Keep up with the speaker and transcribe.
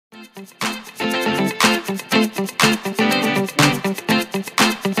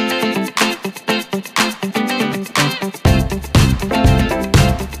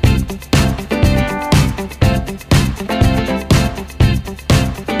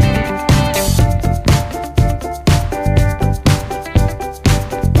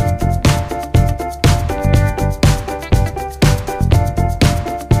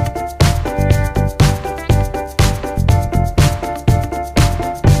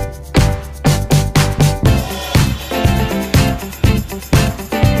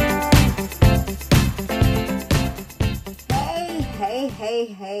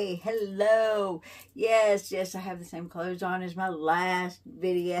Hey, hello. Yes, I have the same clothes on as my last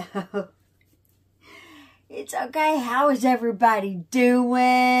video. It's okay. How is everybody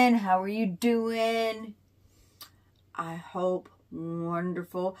doing? How are you doing? I hope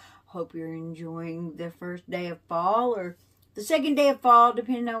wonderful. Hope you're enjoying the first day of fall or the second day of fall,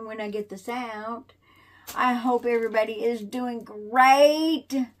 depending on when I get this out. I hope everybody is doing great.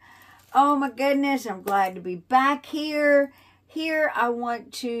 Oh my goodness, I'm glad to be back here. Here, I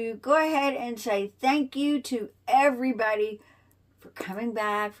want to go ahead and say thank you to everybody for coming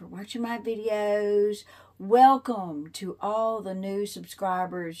back, for watching my videos. Welcome to all the new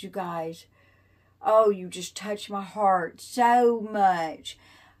subscribers, you guys. Oh, you just touched my heart so much.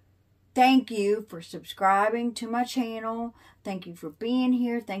 Thank you for subscribing to my channel. Thank you for being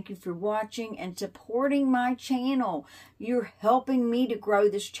here. Thank you for watching and supporting my channel. You're helping me to grow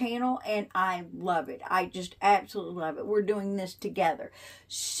this channel, and I love it. I just absolutely love it. We're doing this together.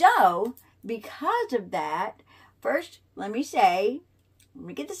 So, because of that, first, let me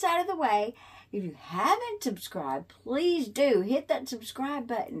get this out of the way. If you haven't subscribed, please do. Hit that subscribe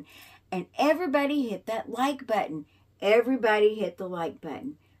button. And everybody hit that like button. Everybody hit the like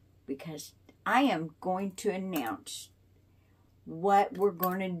button. Because I am going to announce what we're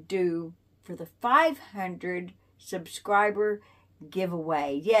going to do for the 500 subscriber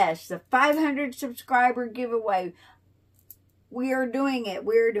giveaway. Yes, the 500 subscriber giveaway. We are doing it.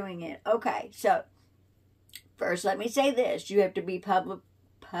 We're doing it. Okay, so first let me say this. You have to be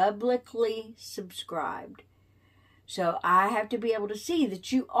publicly subscribed. So I have to be able to see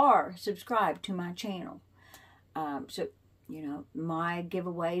that you are subscribed to my channel. So you know, my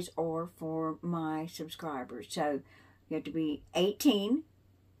giveaways are for my subscribers. So you have to be 18.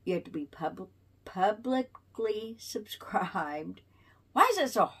 You have to be publicly subscribed. Why is it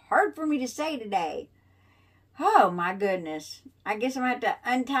so hard for me to say today? Oh my goodness. I guess I'm going to have to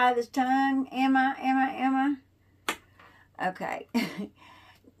untie this tongue. Am I? Okay.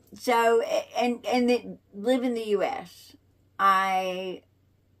 So, and then live in the U.S.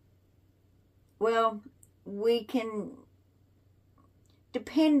 We can,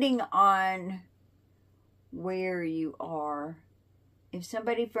 depending on where you are, if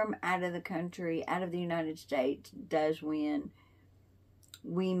somebody from out of the country, out of the United States does win,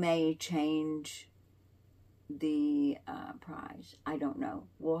 we may change the prize. I don't know.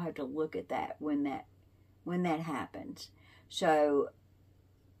 We'll have to look at that when that happens. So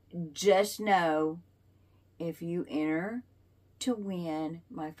just know, if you enter to win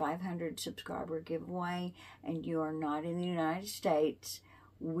my 500 subscriber giveaway and you are not in the United States,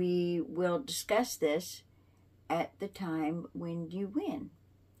 we will discuss this at the time when you win,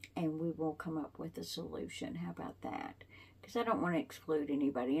 and we will come up with a solution. How about that? Because I don't want to exclude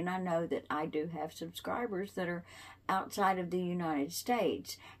anybody, and I know that I do have subscribers that are outside of the United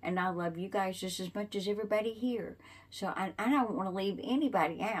States, and I love you guys just as much as everybody here. So I don't want to leave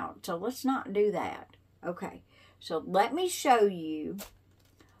anybody out, so let's not do that. Okay. So let me show you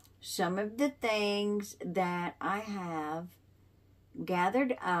some of the things that I have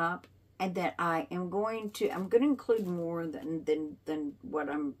gathered up and that I'm going to include more than what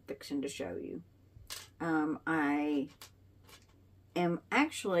I'm fixing to show you. I am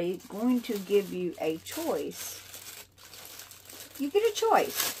actually going to give you a choice. You get a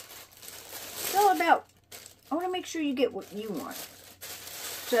choice. It's all about, I want to make sure you get what you want.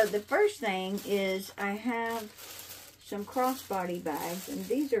 So the first thing is I have some crossbody bags, and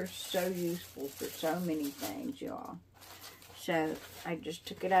these are so useful for so many things, y'all. So I just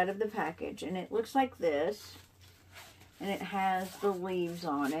took it out of the package, and it looks like this, and it has the leaves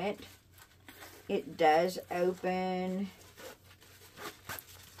on it. It does open.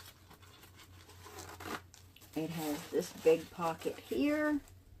 It has this big pocket here,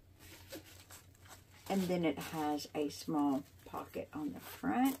 and then it has a small pocket on the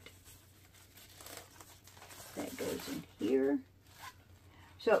front that goes in here.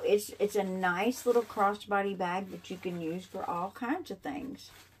 So it's a nice little crossbody bag that you can use for all kinds of things.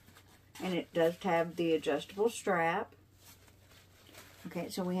 And it does have the adjustable strap. Okay,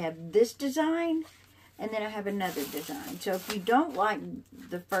 so we have this design, and then I have another design. So if you don't like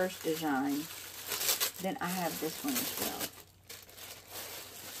the first design, then I have this one as well.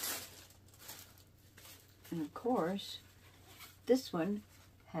 And of course, this one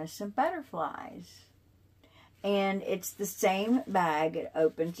has some butterflies. And it's the same bag. It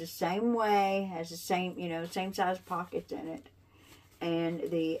opens the same way, has the same, same size pockets in it, and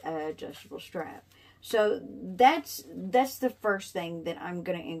the adjustable strap. So that's the first thing that I'm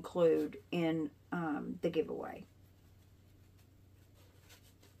going to include in the giveaway.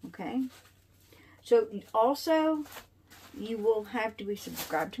 Okay. So also, you will have to be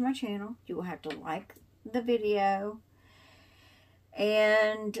subscribed to my channel. You will have to like the video,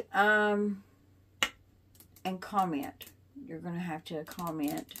 and comment. You're going to have to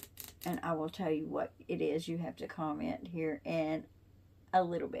comment, and I will tell you what it is you have to comment here in a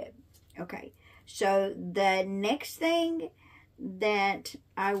little bit. Okay, so the next thing that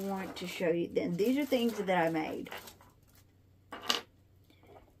I want to show you, then these are things that I made.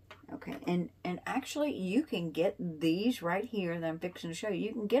 Okay, and actually you can get these right here that I'm fixing to show you.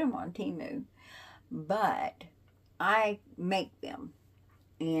 You can get them on Temu, but I make them.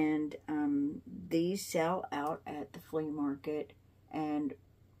 And these sell out at the flea market. And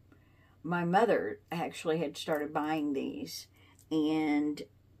my mother actually had started buying these. And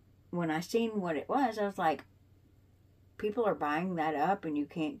when I seen what it was, I was like, people are buying that up and you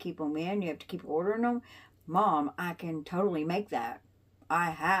can't keep them in. You have to keep ordering them. Mom, I can totally make that.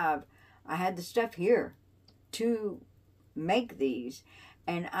 I had the stuff here to make these.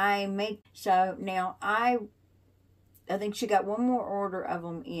 And so now I think she got one more order of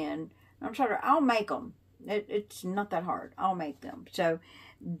them in. I'm sorry, I'll make them. It's not that hard. I'll make them. So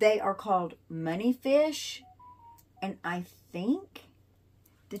they are called money fish, and I think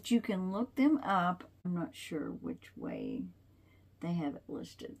that you can look them up. I'm not sure which way they have it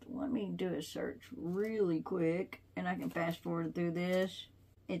listed. Let me do a search really quick, and I can fast forward through this.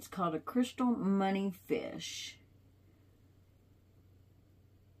 It's called a crystal money fish.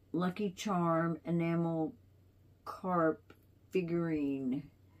 Lucky Charm enamel carp figurine.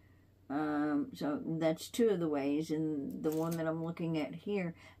 So that's two of the ways, and the one that I'm looking at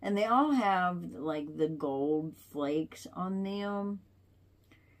here, and they all have like the gold flakes on them,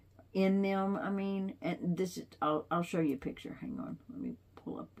 in them. I mean, and this is, I'll show you a picture. Hang on, let me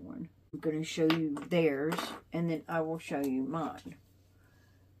pull up one. I'm going to show you theirs, and then I will show you mine.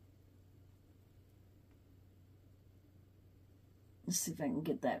 Let's see if I can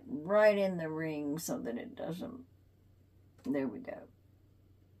get that right in the ring so that it doesn't. There we go.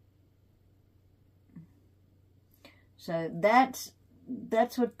 So that's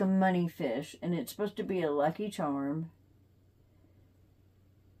what the money fish, and it's supposed to be a lucky charm.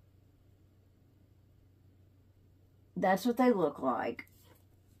 That's what they look like.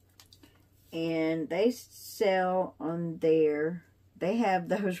 And they sell on there. They have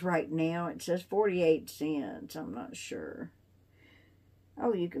those right now. It says 48 cents. I'm not sure.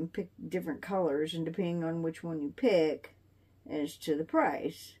 Oh, you can pick different colors, and depending on which one you pick as to the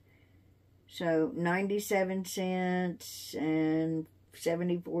price. So 97 cents and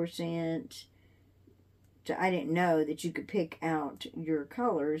 74 cents. So I didn't know that you could pick out your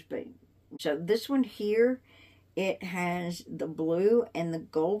colors, but so this one here, it has the blue and the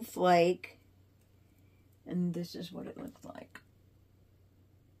gold flake, and this is what it looks like.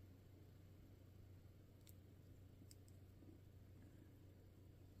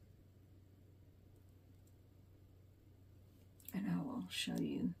 And I will show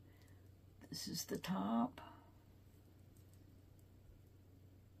you. This is the top.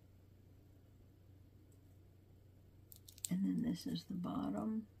 And then this is the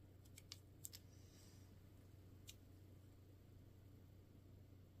bottom.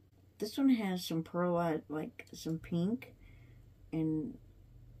 This one has some pearlite, like some pink. And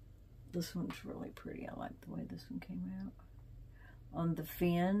this one's really pretty. I like the way this one came out. On the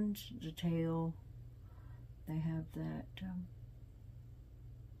fins, the tail, they have that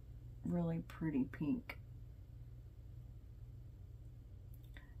really pretty pink.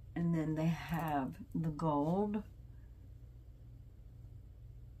 And then they have the gold.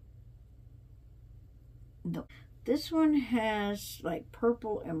 This one has like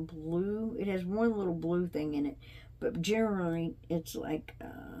purple and blue. It has one little blue thing in it, but generally it's like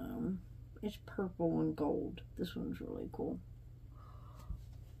it's purple and gold. This one's really cool.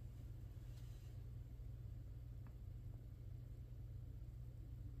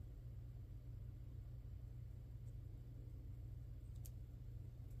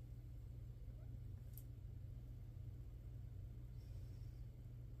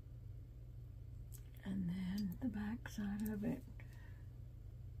 And then the back side of it.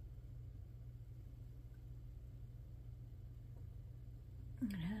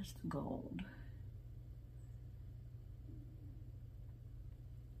 It has the gold.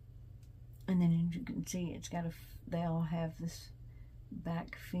 And then as you can see, it's got they all have this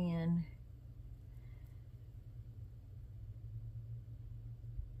back fin.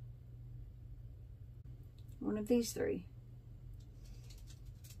 One of these three.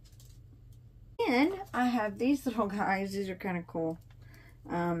 And I have these little guys. These are kind of cool.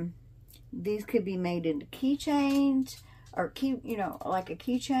 These could be made into keychains, or like a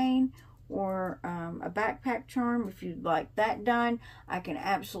keychain, or a backpack charm. If you'd like that done, I can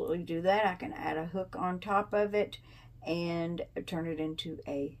absolutely do that. I can add a hook on top of it and turn it into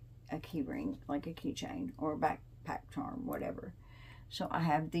a key ring, like a keychain or a backpack charm, whatever. So I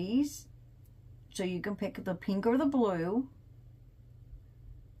have these. So you can pick the pink or the blue,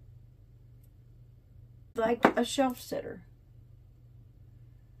 like a shelf sitter,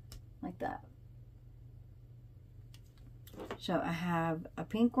 like that. So I have a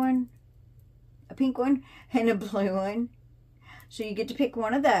pink one, and a blue one. So you get to pick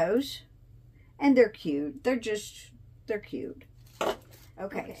one of those, and they're cute. They're cute.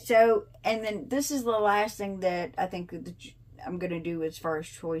 Okay, so, and then this is the last thing that I think that I'm going to do as far as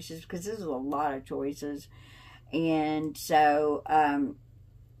choices, because this is a lot of choices. And so,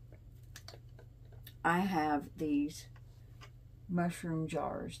 I have these mushroom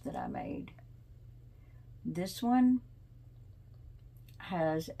jars that I made. This one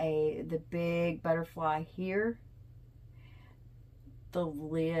has the big butterfly here. The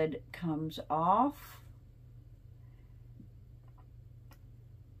lid comes off.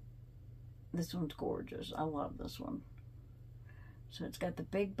 This one's gorgeous. I love this one. So it's got the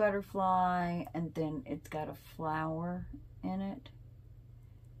big butterfly, and then it's got a flower in it.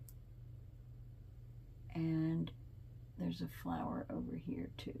 And there's a flower over here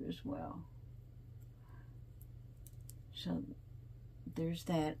too as well. So there's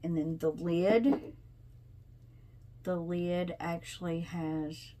that. And then the lid actually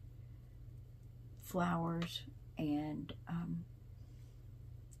has flowers and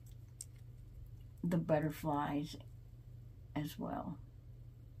the butterflies as well.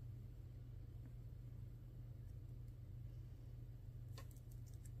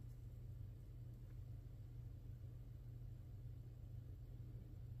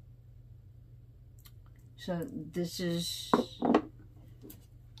 So there's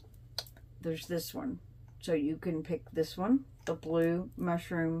this one. So you can pick this one, the blue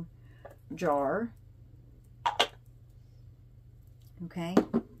mushroom jar. Okay.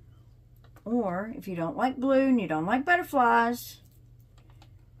 Or if you don't like blue and you don't like butterflies,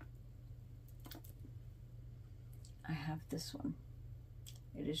 I have this one.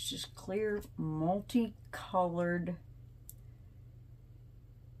 It is just clear, multicolored.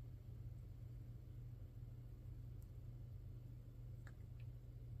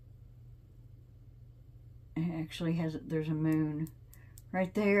 It actually has, there's a moon.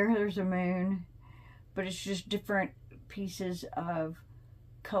 Right there, there's a moon. But it's just different pieces of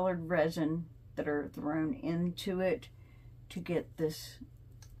colored resin that are thrown into it to get this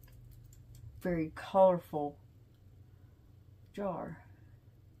very colorful jar.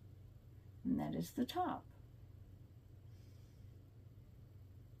 And that is the top.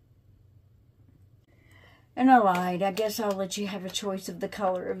 And I lied. I guess I'll let you have a choice of the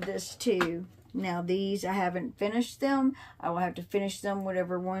color of this too. Now these, I haven't finished them. I will have to finish them,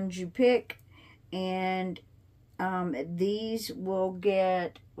 whatever ones you pick. And these will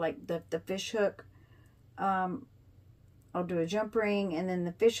get, like the fish hook. I'll do a jump ring and then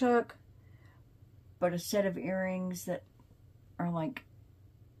the fish hook. But a set of earrings that are like,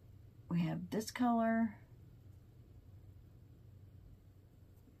 we have this color.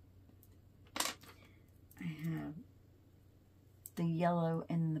 I have the yellow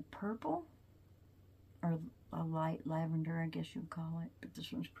and the purple. Or a light lavender, I guess you'll call it. But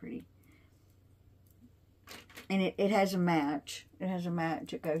this one's pretty. And it has a match. It has a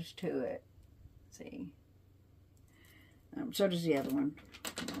match that goes to it. See? So does the other one.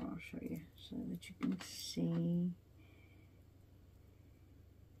 I'll show you so that you can see.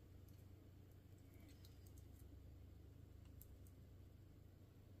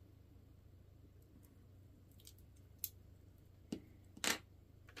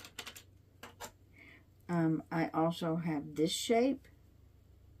 I also have this shape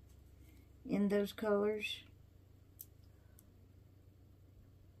in those colors.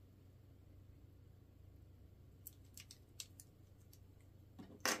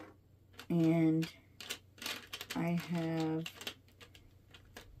 And I have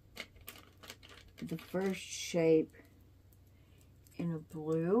the first shape in a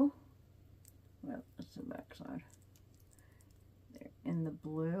blue. Well, that's the back side. There, in the the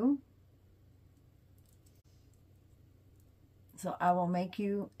blue. So I will make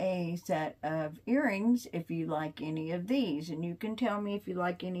you a set of earrings if you like any of these. And you can tell me if you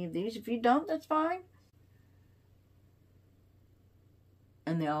like any of these. If you don't, that's fine.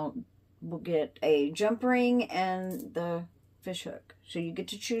 And we'll get a jump ring and the fish hook. So you get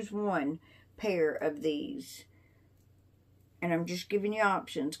to choose one pair of these. And I'm just giving you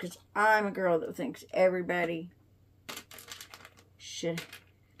options because I'm a girl that thinks everybody should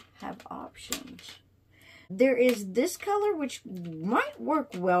have options. There is this color, which might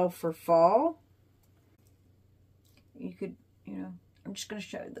work well for fall. You could, I'm just going to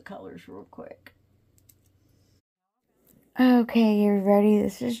show you the colors real quick. Okay, everybody,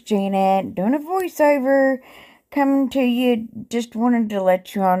 this is Janet doing a voiceover coming to you. Just wanted to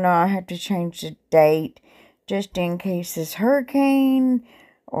let you all know I have to change the date just in case this hurricane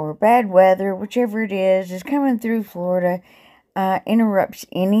or bad weather, whichever it is coming through Florida. Interrupts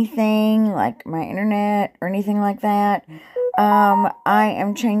anything like my internet or anything like that. I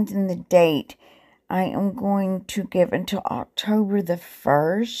am changing the date. I am going to give until October the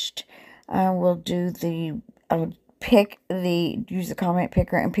 1st. We'll do use the comment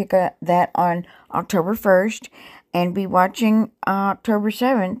picker and pick that on October 1st and be watching October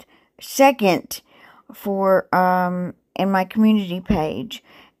 2nd for in my community page.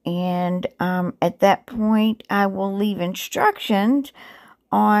 And at that point, I will leave instructions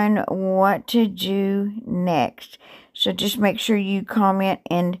on what to do next. So just make sure you comment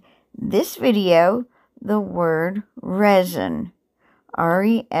in this video the word resin,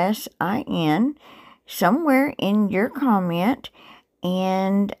 R-E-S-I-N, somewhere in your comment.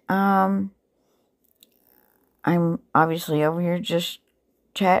 And I'm obviously over here just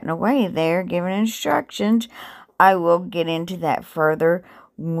chatting away there, giving instructions. I will get into that further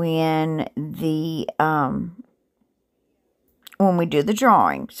when we do the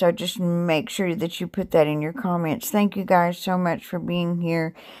drawing. So just make sure that you put that in your comments. Thank you guys so much for being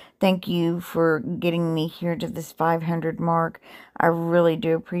here. Thank you for getting me here to this 500 mark. I really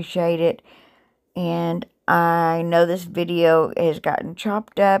do appreciate it. And I know this video has gotten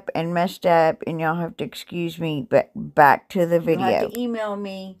chopped up and messed up, and y'all have to excuse me, but back to the video. You'll have to email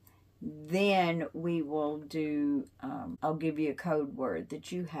me. Then we will do, I'll give you a code word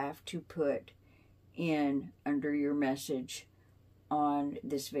that you have to put in under your message on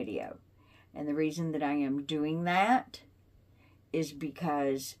this video. And the reason that I am doing that is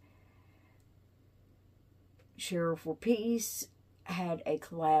because Sheriff for Peace had a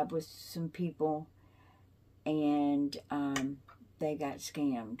collab with some people, and they got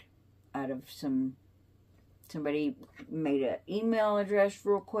scammed out of somebody made an email address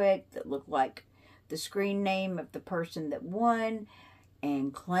real quick that looked like the screen name of the person that won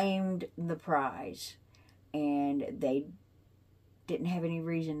and claimed the prize. And they didn't have any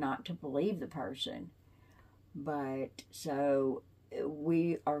reason not to believe the person. But so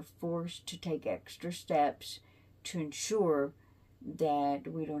we are forced to take extra steps to ensure that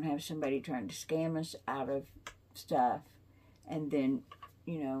we don't have somebody trying to scam us out of stuff. And then,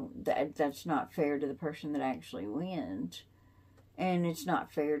 that's not fair to the person that actually wins. And it's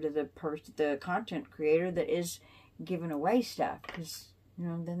not fair to the content creator that is giving away stuff. Because,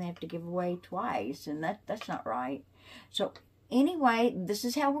 then they have to give away twice. And that's not right. So, anyway, this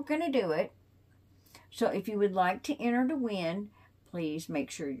is how we're going to do it. So, if you would like to enter to win, please make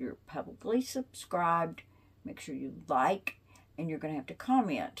sure you're publicly subscribed. Make sure you like. And you're going to have to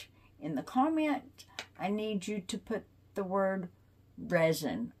comment. In the comment, I need you to put the word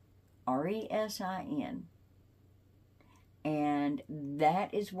resin, R-E-S-I-N. And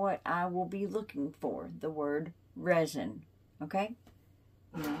that is what I will be looking for, the word resin. Okay?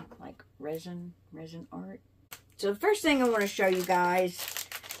 Like resin art. So the first thing I want to show you guys,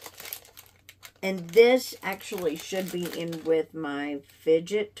 and this actually should be in with my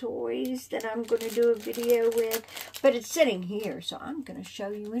fidget toys that I'm going to do a video with, but it's sitting here, so I'm going to show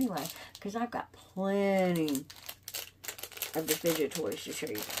you anyway, because I've got plenty of the fidget toys to show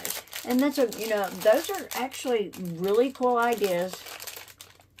you guys. And that's those are actually really cool ideas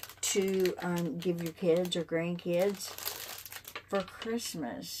to give your kids or grandkids for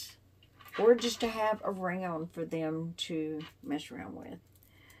Christmas, or just to have around for them to mess around with.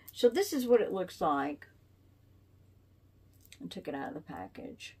 So this is what it looks like. I took it out of the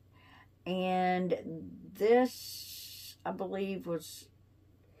package. And this, I believe, it was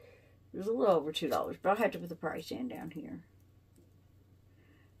a little over $2, but I'll have to put the price in down here.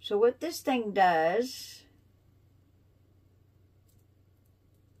 So what this thing does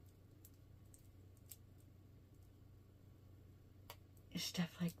is stuff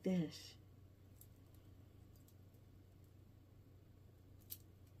like this.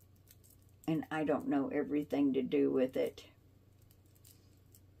 and I don't know everything to do with it.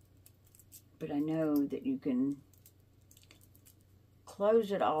 But I know that you can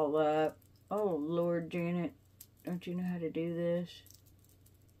close it all up. Oh, Lord, Janet, don't you know how to do this?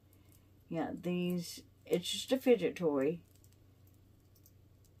 Yeah, these, it's just a fidget toy.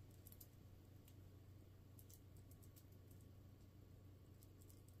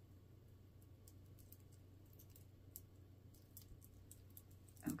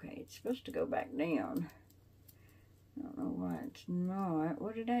 Okay, it's supposed to go back down. I don't know why it's not.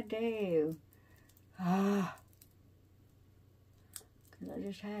 What did I do? Ah. Because I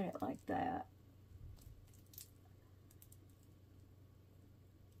just had it like that.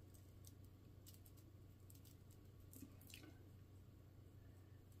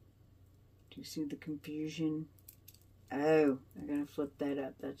 Do you see the confusion? Oh, I gotta flip that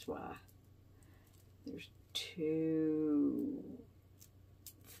up. That's why. There's two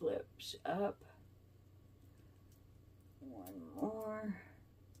flips up. One more.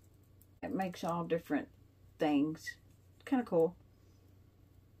 It makes all different things. It's kind of cool.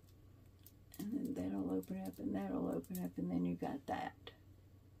 And then that'll open up, and that'll open up, and then you got that.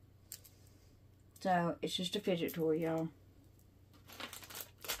 So it's just a fidget toy, y'all.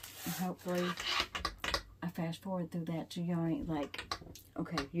 And hopefully I fast forward through that so y'all ain't like,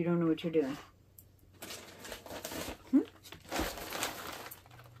 okay, you don't know what you're doing.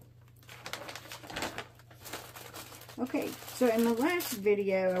 Okay, so in the last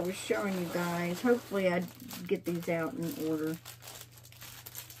video I was showing you guys, hopefully I'd get these out in order.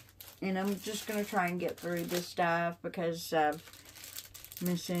 And I'm just going to try and get through this stuff because I'm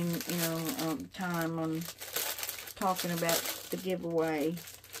missing, you know, time on talking about the giveaway.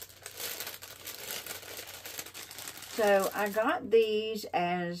 So I got these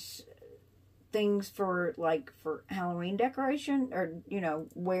as things for, like, for Halloween decoration, or, you know,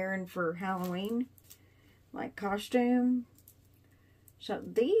 wearing for Halloween, like costume. So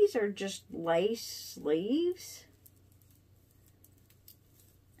these are just lace sleeves.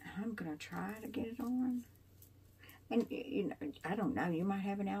 I'm going to try to get it on. And, you know, I don't know. You might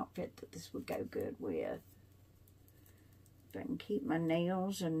have an outfit that this would go good with. If I can keep my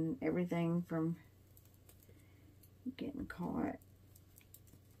nails and everything from getting caught.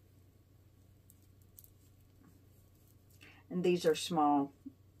 And these are small.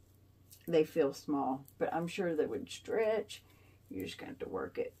 They feel small, but I'm sure they would stretch. You're just going to have to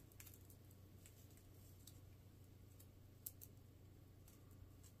work it.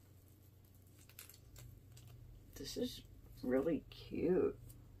 This is really cute.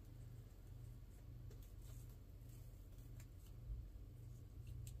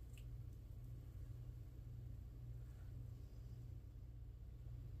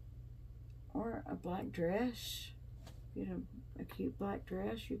 Or a black dress. Get a cute black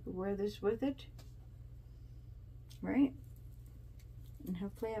dress. You could wear this with it. Right? And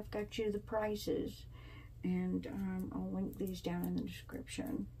hopefully I've got you the prices. And I'll link these down in the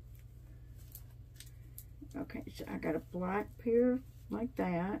description. Okay, so I got a black pair like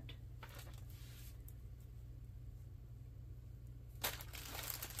that.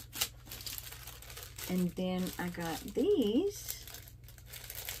 And then I got these.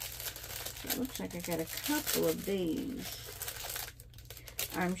 So it looks like I got a couple of these.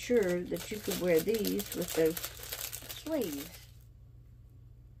 I'm sure that you could wear these with those sleeves.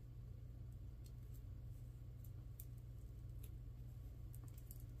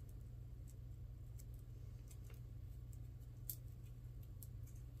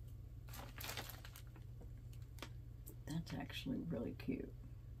 That's actually really cute.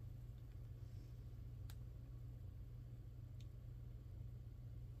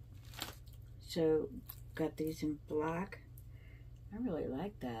 So, got these in black. I really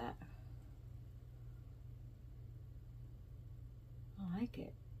like that. I like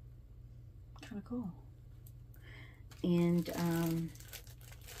it. Kind of cool. And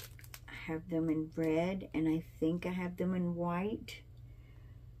I have them in red, and I think I have them in white.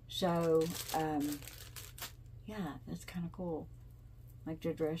 So, yeah, that's kind of cool. Like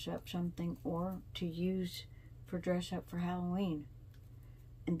to dress up something or to use for dress up for Halloween.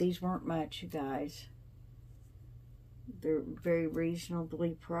 And these weren't much, you guys. They're very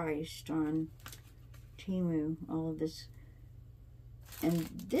reasonably priced on Temu. All of this. And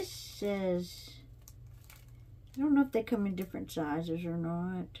this says, I don't know if they come in different sizes or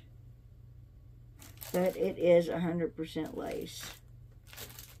not. But it is 100% lace.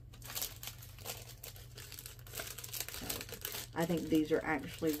 I think these are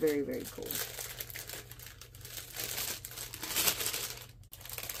actually very, very cool.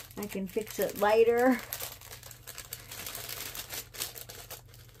 I can fix it later.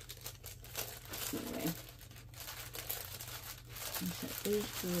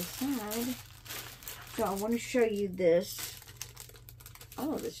 these to the side. So I want to show you this.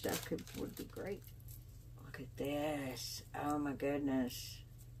 All of this stuff would be great. Look at this. Oh my goodness.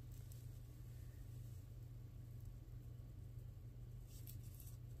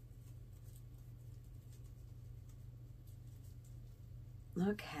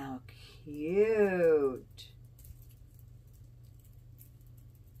 Look how cute.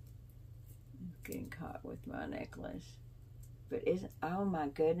 I'm getting caught with my necklace. But oh my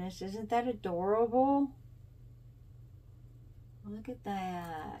goodness, isn't that adorable? Look at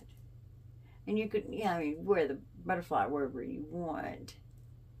that. And you could, yeah, I mean, wear the butterfly wherever you want.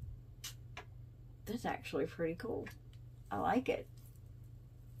 That's actually pretty cool. I like it.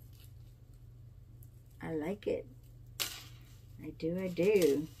 I like it. I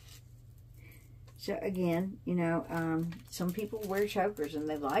do. So again, you know, some people wear chokers and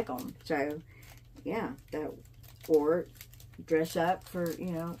they like them. So yeah, or dress up for,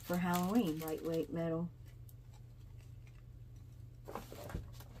 you know, for Halloween. Lightweight metal.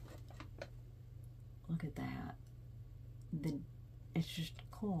 Look at that. It's just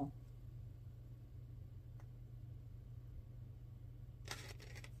cool.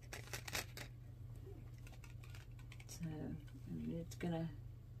 So, I mean, it's gonna,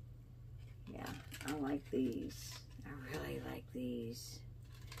 yeah, I like these. I really like these.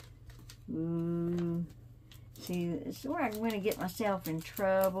 See, it's where I'm going to get myself in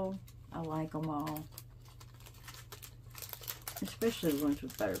trouble. I like them all. Especially the ones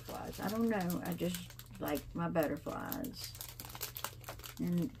with butterflies. I don't know. I just like my butterflies.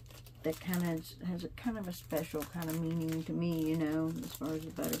 And that kind of has a kind of a special kind of meaning to me, you know, as far as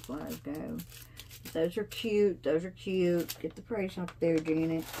the butterflies go. But those are cute. Those are cute. Get the price up there,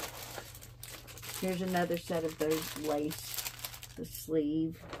 Janet. Here's another set of those lace, the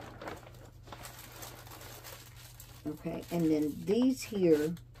sleeve. Okay, and then these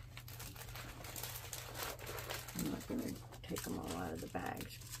here, I'm not going to take them all out of the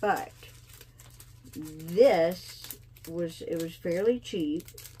bags, but this was, it was fairly cheap.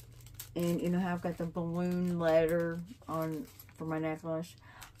 And you know how I've got the balloon letter on for my necklace?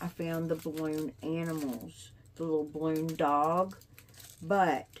 I found the balloon animals, the little balloon dog,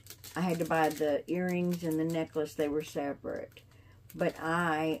 but I had to buy the earrings and the necklace. They were separate. But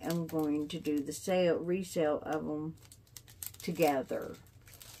I am going to do the resale of them together.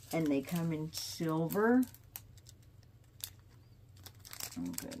 And they come in silver.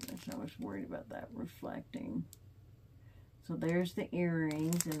 Oh goodness, I was worried about that reflecting. So there's the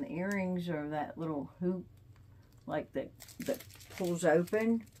earrings, and the earrings are that little hoop, like that pulls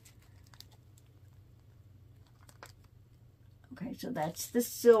open. Okay, so that's the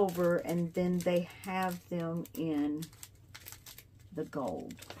silver, and then they have them in the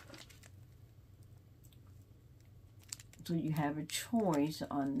gold. So you have a choice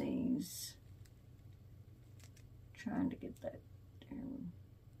on these. Trying to get that down.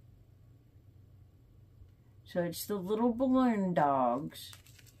 So it's the little balloon dogs.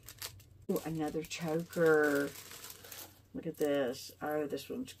 Ooh, another choker. Look at this. Oh, this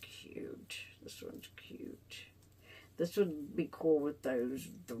one's cute. This one's cute. This would be cool with the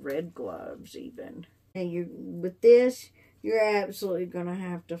red gloves even. And with this, you're absolutely going to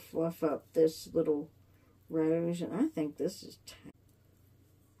have to fluff up this little rose. And I think this is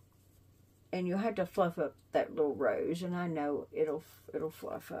and you'll have to fluff up that little rose. And I know it'll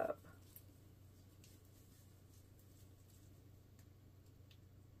fluff up.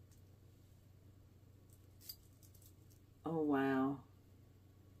 Oh, wow.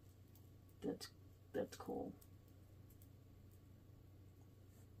 That's cool.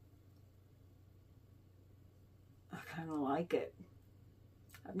 I kind of like it.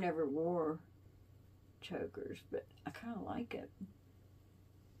 I've never wore chokers, but I kind of like it.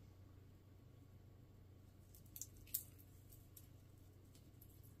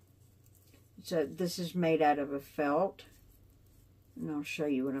 So this is made out of a felt. And I'll show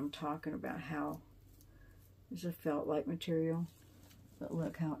you what I'm talking about, how it's a felt-like material. But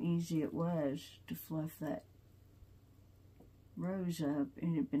look how easy it was to fluff that rose up,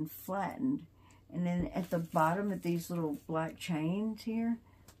 and it had been flattened. And then at the bottom of these little black chains here,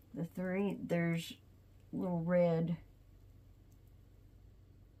 the three, there's little red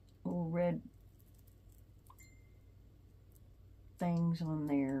things on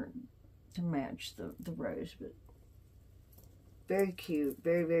there to match the rose. But very cute,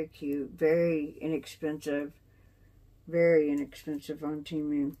 very, very cute, very inexpensive. Very inexpensive on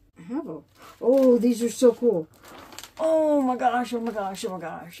Temu. I have a... Oh, these are so cool. Oh my gosh, oh my gosh, oh my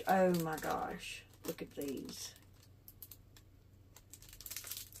gosh. Oh my gosh. Look at these.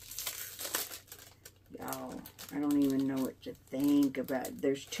 Y'all, I don't even know what to think about.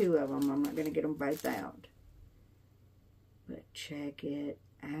 There's 2 of them. I'm not going to get them both out. But check it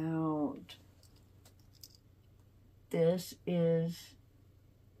out. This is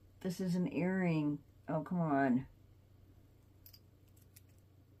an earring. Oh, come on.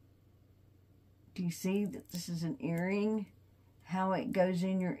 Do you see that this is an earring? How it goes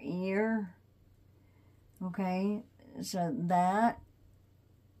in your ear? Okay, so that,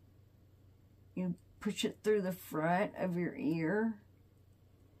 you push it through the front of your ear.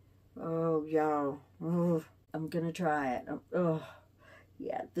 Oh, y'all. Oh, I'm going to try it. Oh,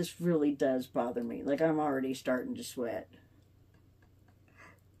 yeah, this really does bother me. Like, I'm already starting to sweat.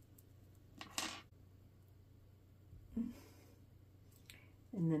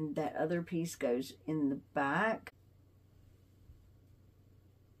 And then that other piece goes in the back.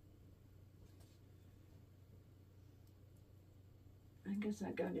 I guess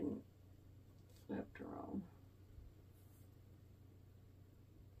I got in left or wrong.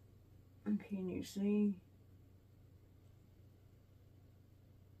 Can you see?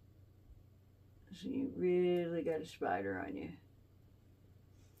 So you really got a spider on you.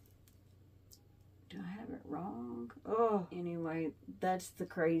 Do I have it wrong? Oh, anyway, that's the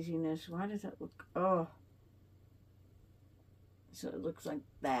craziness. Why does that look? Oh. So it looks like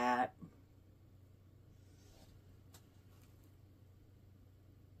that.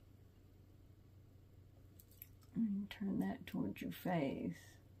 And turn that towards your face.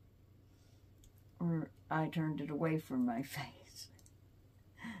 Or I turned it away from my face.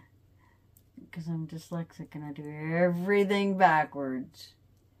 Because I'm dyslexic and I do everything backwards.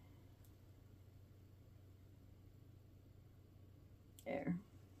 There.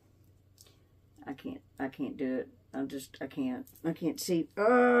 I can't do it. I can't see.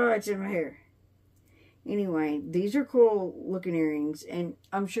 Oh, it's in my hair. Anyway, these are cool looking earrings, and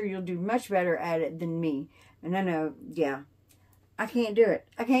I'm sure you'll do much better at it than me. And I know, yeah, I can't do it.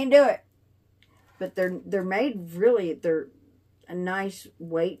 I can't do it. But they're made really, they're a nice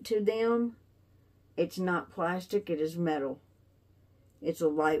weight to them. It's not plastic, it is metal. It's a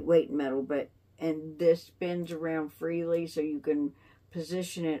lightweight metal, and this spins around freely so you can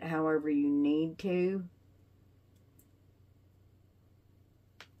position it however you need to.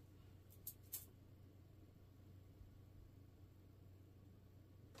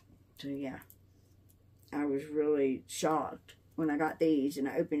 So yeah, I was really shocked when I got these and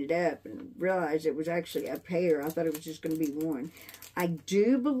I opened it up and realized it was actually a pair. I thought it was just going to be one. I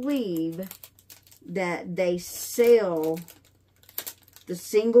do believe that they sell the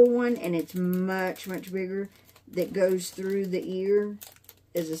single one, and it's much, much bigger, that goes through the ear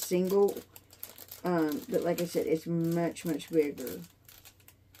as a single. But like I said, it's much, much bigger.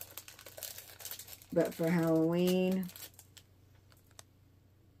 But for Halloween,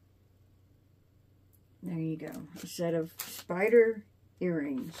 there you go. A set of spider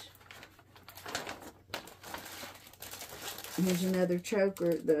earrings. And here's another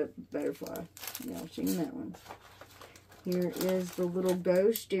choker, the butterfly. Y'all seen that one. Here is the little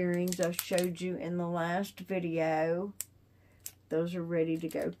ghost earrings I showed you in the last video. Those are ready to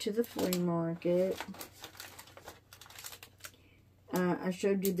go to the flea market. I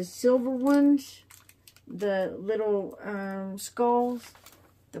showed you the silver ones, the little skulls,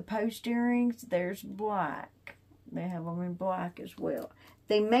 the post earrings. There's black. They have them in black as well.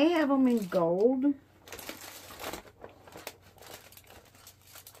 They may have them in gold.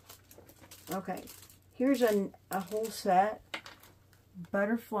 Okay, here's a whole set.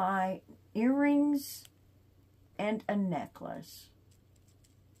 Butterfly earrings and a necklace.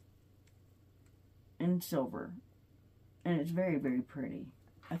 In silver. And it's very, very pretty.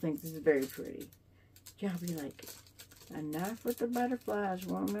 I think this is very pretty. Y'all be like, enough with the butterflies,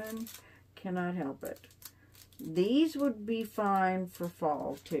 woman. Cannot help it. These would be fine for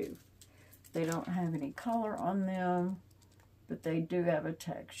fall, too. They don't have any color on them, but they do have a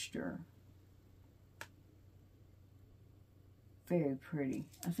texture. Very pretty.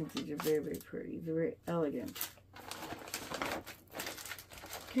 I think these are very, very pretty. Very elegant.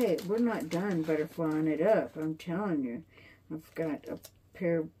 Okay, we're not done butterflying it up. I'm telling you. I've got a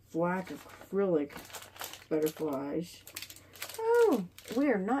pair of black acrylic butterflies. Oh, we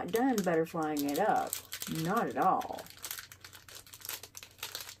are not done butterflying it up. Not at all.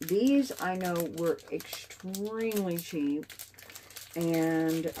 These, I know, were extremely cheap.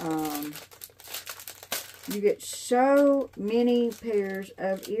 And, you get so many pairs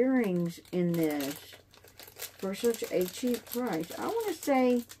of earrings in this for such a cheap price. I want to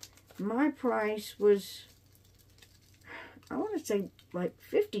say my price was, I want to say like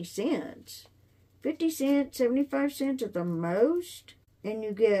 50 cents. 50 cents, 75 cents at the most. And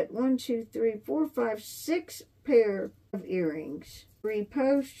you get 1, 2, 3, 4, 5, 6 pair of earrings. 3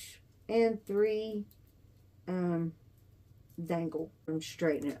 posts and 3 dangle. I'm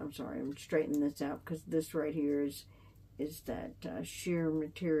straightening this out because this right here is that sheer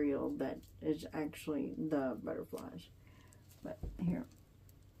material that is actually the butterflies. But here.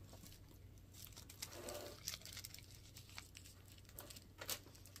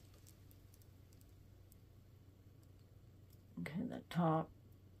 Okay, the top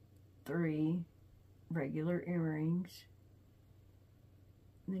 3 regular earrings.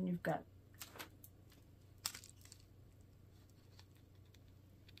 And then you've got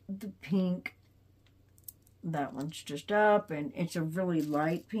the pink. That one's just up, and it's a really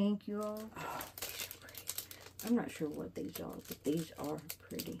light pink, you all. Oh, these are pretty. I'm not sure what these are, but these are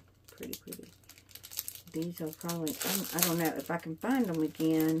pretty. These are probably, I don't know, if I can find them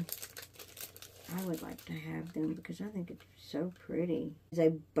again, I would like to have them because I think it's so pretty. It's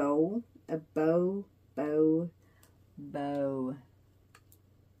a bow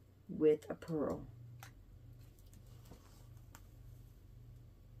with a pearl.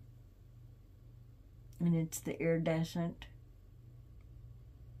 And it's the iridescent.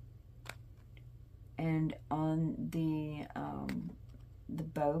 And on the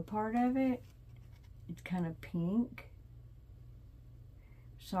bow part of it, it's kind of pink.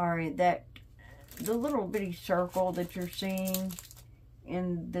 Sorry, that the little bitty circle that you're seeing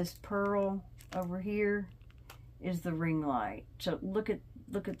in this pearl over here is the ring light. So look at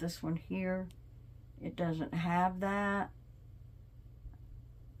this one here. It doesn't have that.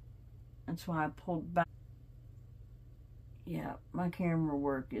 That's why I pulled back. Yeah, my camera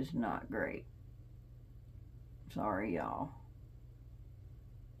work is not great. Sorry, y'all.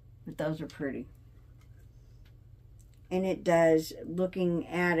 But those are pretty. And it does, looking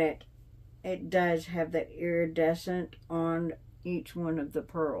at it, it does have that iridescent on each one of the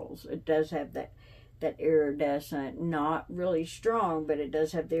pearls. It does have that iridescent, not really strong, but it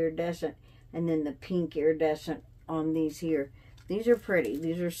does have the iridescent. And then the pink iridescent on these here. These are pretty.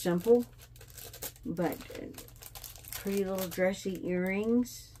 These are simple, but pretty little dressy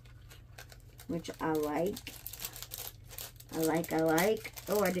earrings, which I like. I like.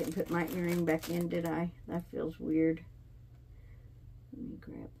 Oh, I didn't put my earring back in, did I? That feels weird. Let me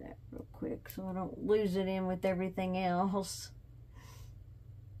grab that real quick so I don't lose it in with everything else.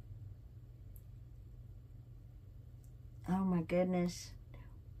 Oh my goodness.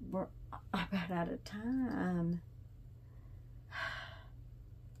 We're about out of time.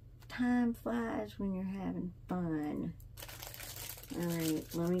 Time flies when you're having fun. Alright,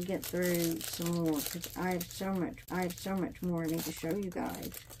 let me get through some more because I have so much more I need to show you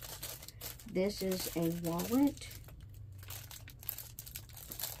guys. This is a wallet.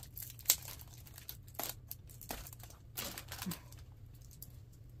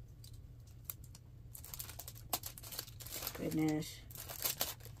 Goodness.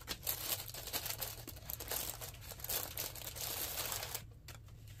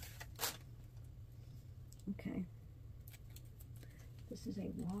 Okay. This is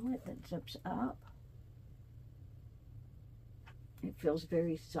a wallet that zips up. It feels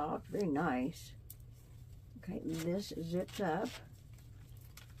very soft, very nice. Okay, this zips up.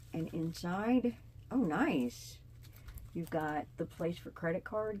 And inside, oh nice. You've got the place for credit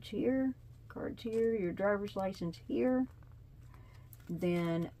cards here, your driver's license here.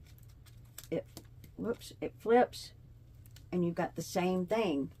 Then it flips and you've got the same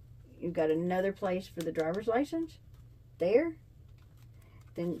thing. You've got another place for the driver's license there.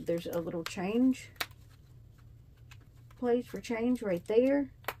 Then there's a little change place for change right there.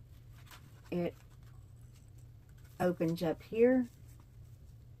 It opens up here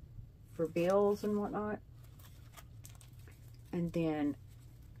for bills and whatnot. And then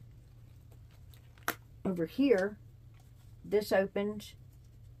over here, this opens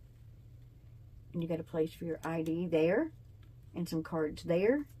and you got a place for your ID there and some cards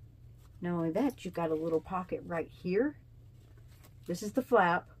there. Not only that, you've got a little pocket right here. This is the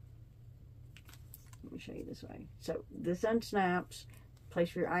flap. Let me show you this way. So this unsnaps,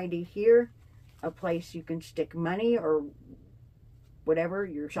 place for your ID here, a place you can stick money or whatever,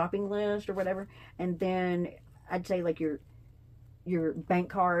 your shopping list or whatever, and then I'd say like your bank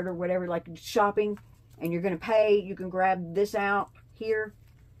card or whatever, like shopping, and you're going to pay, you can grab this out here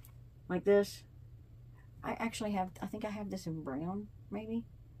like this. I think I have this in brown, maybe.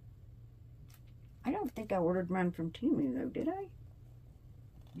 I don't think I ordered mine from Temu though, did I?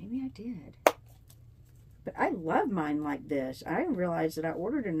 Maybe I did. But I love mine like this. I didn't realize that I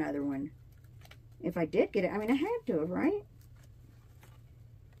ordered another one. If I did get it, I mean, I had to have, right?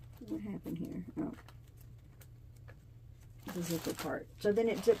 What happened here? Oh. The zipper part. So then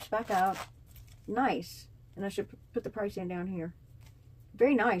it zips back out. Nice. And I should put the price in down here.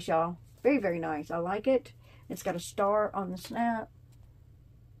 Very nice, y'all. Very, very nice. I like it. It's got a star on the snap.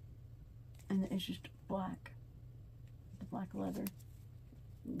 And it's just black. The black leather.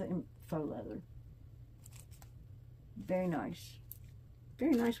 The faux leather. Very nice.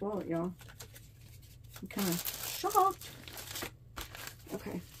 Very nice wallet, y'all. I'm kind of shocked.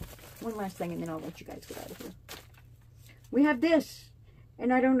 Okay. One last thing and then I'll let you guys get out of here. We have this.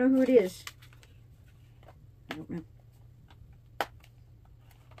 And I don't know who it is. I don't know.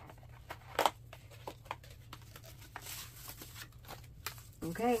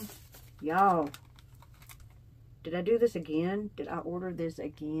 Okay. Y'all. Did I do this again? Did I order this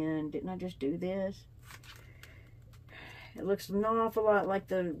again? Didn't I just do this? It looks an awful lot like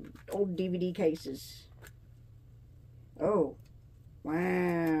the old DVD cases. Oh.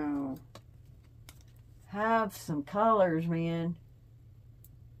 Wow. Have some colors, man.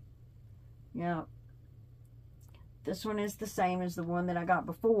 Yeah. This one is the same as the one that I got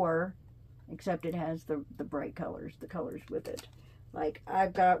before, except it has the bright colors, the colors with it. Like,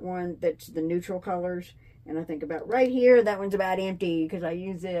 I've got one that's the neutral colors, and I think about right here, that one's about empty, because I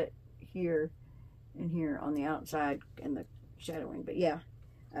use it here and here on the outside and the shadowing. But yeah,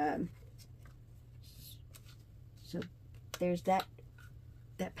 so there's that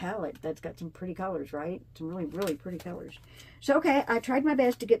palette that's got some pretty colors, right? Some really, really pretty colors. So, okay, I tried my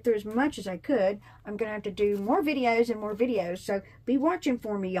best to get through as much as I could. I'm going to have to do more videos and more videos, so be watching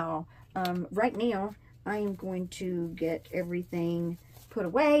for me, y'all. Right now, I am going to get everything put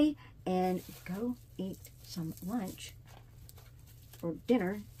away and go eat some lunch or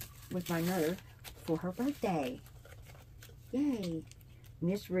dinner with my mother for her birthday. Yay!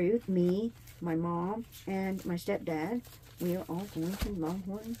 Miss Ruth, me, my mom, and my stepdad, we are all going to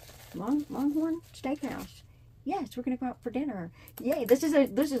Longhorn Steakhouse. Yes, we're going to go out for dinner. Yay! This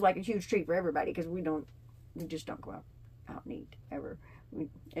is like a huge treat for everybody because we just don't go out and eat ever.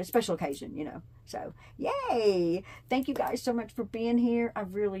 A special occasion, you know. So, yay! Thank you guys so much for being here. I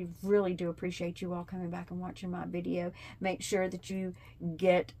really, really do appreciate you all coming back and watching my video. Make sure that you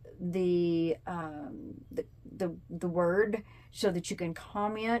get the word so that you can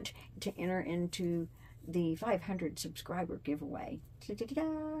comment to enter into the 500 subscriber giveaway.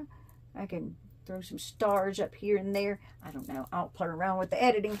 I can throw some stars up here and there. I don't know. I'll play around with the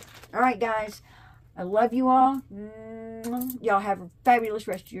editing. All right, guys. I love you all. Y'all have a fabulous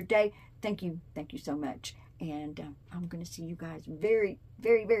rest of your day. Thank you. Thank you so much. And I'm going to see you guys very,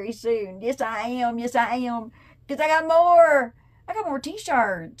 very, very soon. Yes, I am. Yes, I am. Because I got more. I got more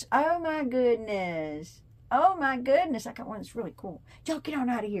t-shirts. Oh, my goodness. Oh, my goodness. I got one that's really cool. Y'all get on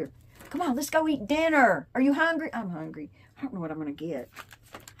out of here. Come on, let's go eat dinner. Are you hungry? I'm hungry. I don't know what I'm going to get.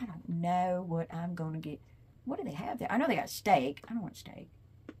 I don't know what I'm going to get. What do they have there? I know they got steak. I don't want steak.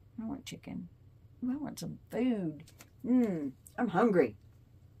 I want chicken. Ooh, I want some food. I'm hungry.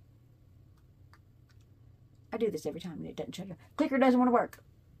 I do this every time and it doesn't shut up. Clicker doesn't want to work.